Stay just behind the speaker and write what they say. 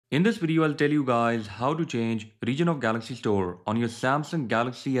In this video, I'll tell you guys how to change region of Galaxy Store on your Samsung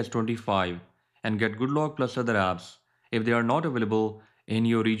Galaxy S25 and get good luck plus other apps if they are not available in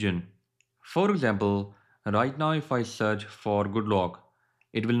your region. For example, right now if I search for good luck,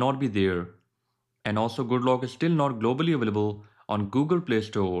 it will not be there. And also good luck is still not globally available on Google Play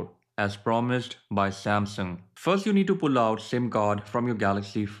Store as promised by Samsung. First you need to pull out SIM card from your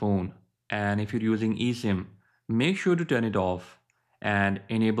Galaxy phone, and if you're using eSIM, make sure to turn it off and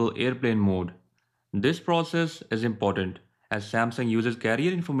enable airplane mode. This process is important as Samsung uses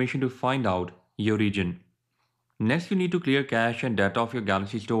carrier information to find out your region. Next you need to clear cache and data of your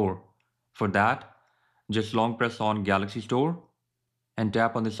Galaxy Store. For that, just long press on Galaxy Store and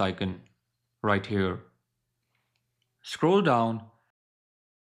tap on this icon right here. Scroll down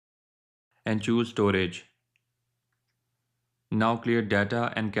and choose storage. Now clear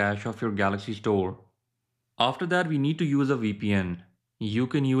data and cache of your Galaxy Store. After that we need to use a VPN. You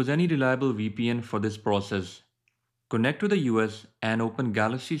can use any reliable VPN for this process. Connect to the US and open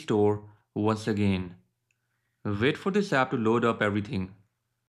Galaxy Store once again. Wait for this app to load up everything.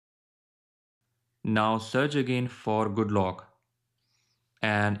 Now search again for good luck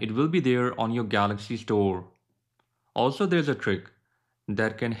and it will be there on your Galaxy Store. Also there's a trick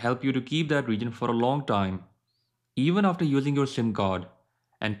that can help you to keep that region for a long time even after using your SIM card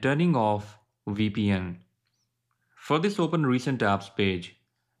and turning off VPN. For this, open recent apps page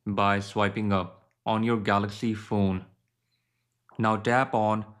by swiping up on your Galaxy phone. Now tap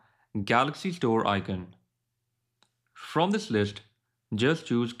on Galaxy Store icon. From this list, just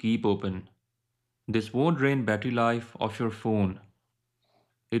choose keep open. This won't drain battery life of your phone.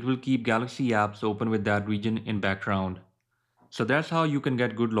 It will keep Galaxy apps open with that region in background. So that's how you can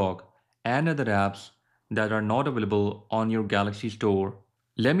get good luck and other apps that are not available on your Galaxy Store.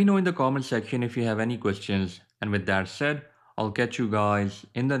 Let me know in the comment section if you have any questions. And with that said, I'll catch you guys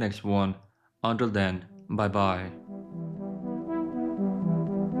in the next one. Until then, bye bye.